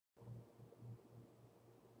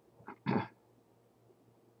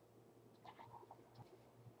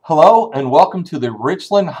Hello and welcome to the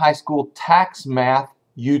Richland High School TAKS Math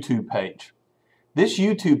YouTube page. This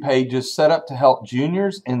YouTube page is set up to help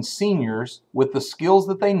juniors and seniors with the skills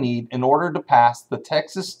that they need in order to pass the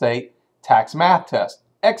Texas State TAKS Math Test,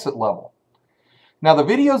 exit level. Now the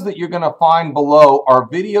videos that you're going to find below are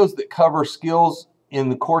videos that cover skills in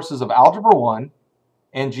the courses of Algebra 1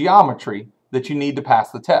 and Geometry that you need to pass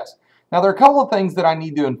the test. Now there are a couple of things that I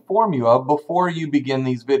need to inform you of before you begin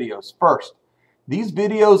these videos. First, these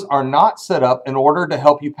videos are not set up in order to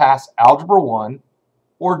help you pass Algebra 1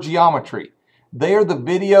 or Geometry. They are the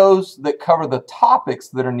videos that cover the topics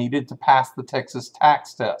that are needed to pass the Texas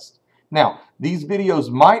TAKS test. Now, these videos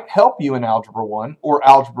might help you in Algebra 1 or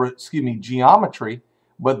Geometry,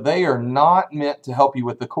 but they are not meant to help you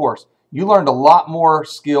with the course. You learned a lot more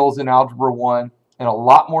skills in Algebra 1 and a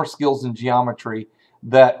lot more skills in Geometry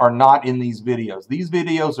that are not in these videos. These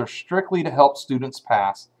videos are strictly to help students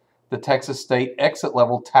pass the Texas State exit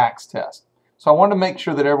level TAKS test. So I want to make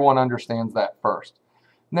sure that everyone understands that first.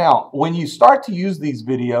 Now, when you start to use these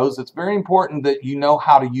videos, it's very important that you know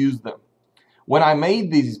how to use them. When I made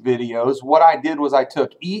these videos, what I did was I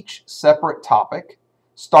took each separate topic,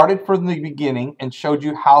 started from the beginning, and showed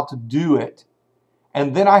you how to do it.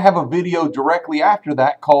 And then I have a video directly after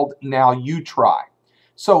that called Now You Try.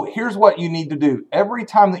 So here's what you need to do. Every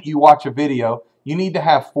time that you watch a video, you need to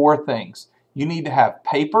have four things. You need to have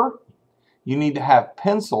paper, you need to have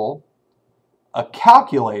pencil, a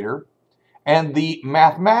calculator, and the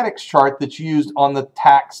mathematics chart that's used on the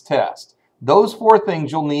TAKS test. Those four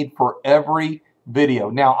things you'll need for every video.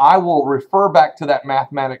 Now, I will refer back to that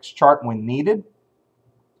mathematics chart when needed,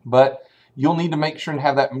 but you'll need to make sure and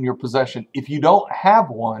have that in your possession. If you don't have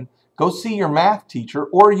one, go see your math teacher,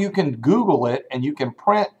 or you can Google it and you can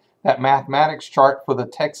print that mathematics chart for the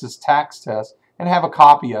Texas TAKS test and have a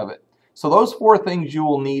copy of it. So those four things you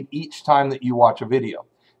will need each time that you watch a video.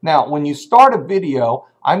 Now, when you start a video,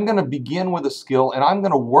 I'm going to begin with a skill and I'm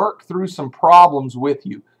going to work through some problems with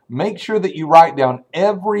you. Make sure that you write down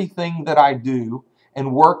everything that I do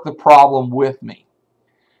and work the problem with me.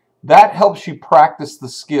 That helps you practice the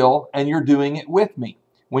skill and you're doing it with me.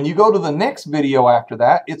 When you go to the next video after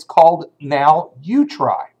that, it's called Now You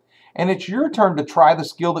Try. And it's your turn to try the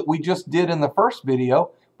skill that we just did in the first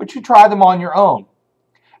video, but you try them on your own.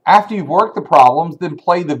 After you've worked the problems, then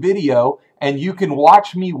play the video and you can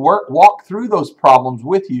watch me walk through those problems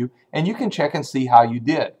with you and you can check and see how you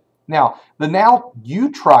did. Now, the Now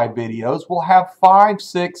You Try videos will have 5,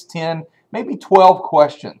 6, 10, maybe 12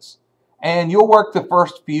 questions. And you'll work the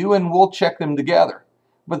first few and we'll check them together.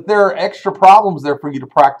 But there are extra problems there for you to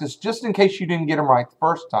practice just in case you didn't get them right the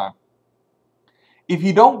first time. If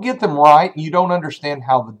you don't get them right and you don't understand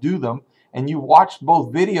how to do them and you've watched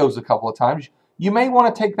both videos a couple of times, you may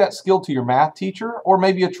want to take that skill to your math teacher or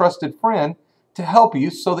maybe a trusted friend to help you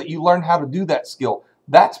so that you learn how to do that skill.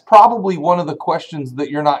 That's probably one of the questions that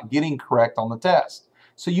you're not getting correct on the test.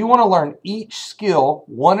 So you want to learn each skill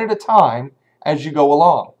one at a time as you go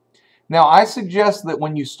along. Now I suggest that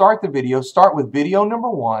when you start the video, start with video number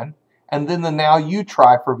 1 and then the Now You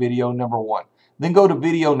Try for video number 1. Then go to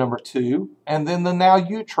video number 2 and then the Now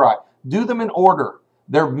You Try. Do them in order.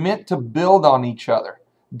 They're meant to build on each other.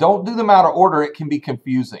 Don't do them out of order, it can be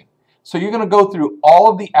confusing. So you're going to go through all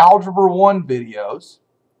of the Algebra 1 videos,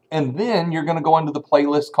 and then you're going to go into the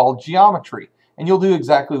playlist called Geometry. And you'll do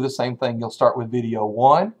exactly the same thing. You'll start with video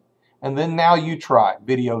 1, and then Now You Try.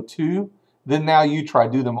 Video 2, then Now You Try.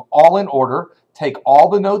 Do them all in order. Take all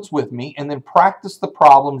the notes with me, and then practice the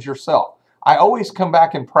problems yourself. I always come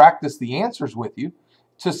back and practice the answers with you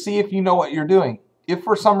to see if you know what you're doing. If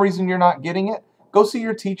for some reason you're not getting it, go see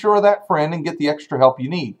your teacher or that friend and get the extra help you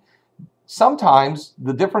need. Sometimes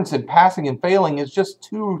the difference in passing and failing is just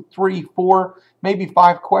 2, 3, 4, maybe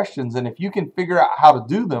 5 questions. And if you can figure out how to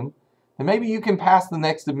do them, then maybe you can pass the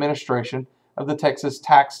next administration of the Texas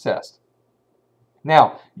TAKS test.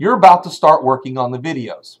 Now, you're about to start working on the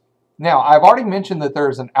videos. Now, I've already mentioned that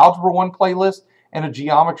there's an Algebra 1 playlist and a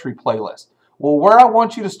Geometry playlist. Well, where I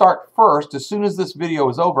want you to start first, as soon as this video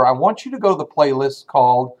is over, I want you to go to the playlist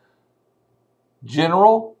called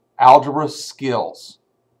General Algebra Skills.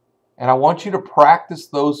 And I want you to practice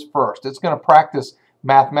those first. It's going to practice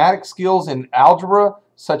mathematics skills in algebra,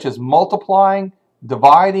 such as multiplying,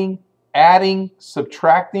 dividing, adding,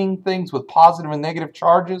 subtracting things with positive and negative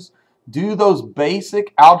charges. Do those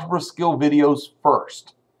basic algebra skill videos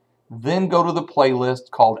first. Then go to the playlist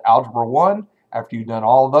called Algebra 1. After you've done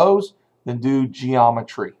all of those, then do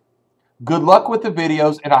Geometry. Good luck with the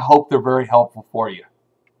videos, and I hope they're very helpful for you.